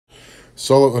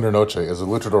Solo Noche is a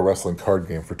luchador wrestling card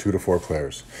game for 2 to 4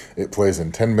 players. It plays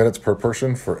in 10 minutes per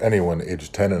person for anyone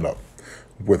aged 10 and up.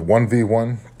 With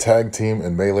 1v1, tag team,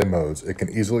 and melee modes, it can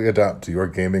easily adapt to your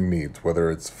gaming needs, whether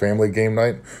it's family game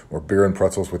night or beer and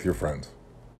pretzels with your friends.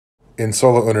 In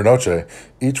Solo Noche,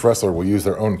 each wrestler will use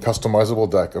their own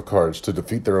customizable deck of cards to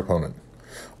defeat their opponent.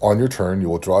 On your turn, you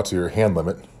will draw to your hand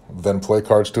limit, then play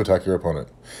cards to attack your opponent.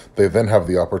 They then have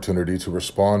the opportunity to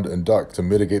respond and duck to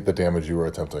mitigate the damage you are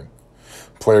attempting.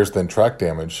 Players then track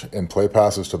damage and play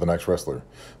passes to the next wrestler.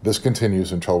 This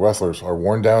continues until wrestlers are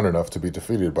worn down enough to be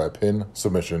defeated by pin,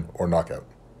 submission, or knockout.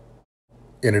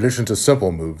 In addition to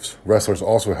simple moves, wrestlers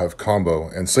also have combo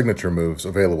and signature moves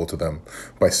available to them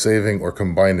by saving or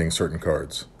combining certain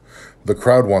cards. The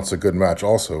crowd wants a good match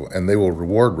also, and they will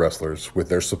reward wrestlers with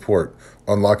their support,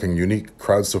 unlocking unique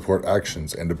crowd support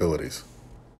actions and abilities.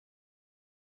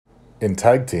 In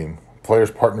tag team,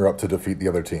 players partner up to defeat the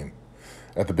other team.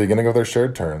 At the beginning of their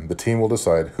shared turn, the team will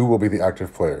decide who will be the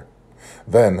active player.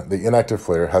 Then, the inactive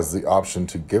player has the option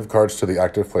to give cards to the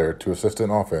active player to assist in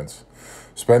offense,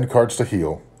 spend cards to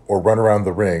heal, or run around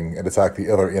the ring and attack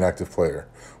the other inactive player,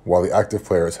 while the active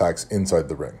player attacks inside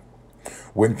the ring.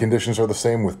 Win conditions are the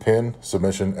same with pin,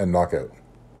 submission, and knockout.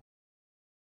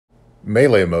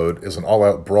 Melee mode is an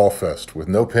all-out brawl fest with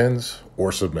no pins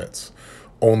or submits.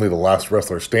 Only the last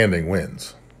wrestler standing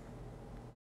wins.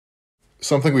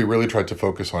 Something we really tried to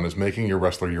focus on is making your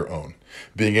wrestler your own,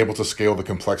 being able to scale the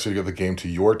complexity of the game to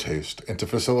your taste and to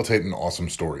facilitate an awesome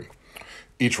story.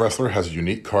 Each wrestler has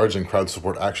unique cards and crowd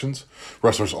support actions.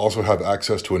 Wrestlers also have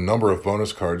access to a number of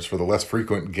bonus cards for the less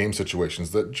frequent game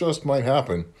situations that just might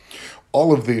happen.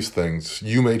 All of these things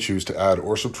you may choose to add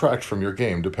or subtract from your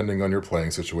game depending on your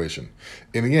playing situation.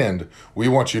 In the end, we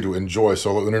want you to enjoy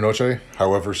Solo Una Noche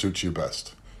however suits you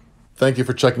best. Thank you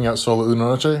for checking out Solo Una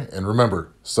Noche, and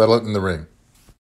remember, settle it in the ring.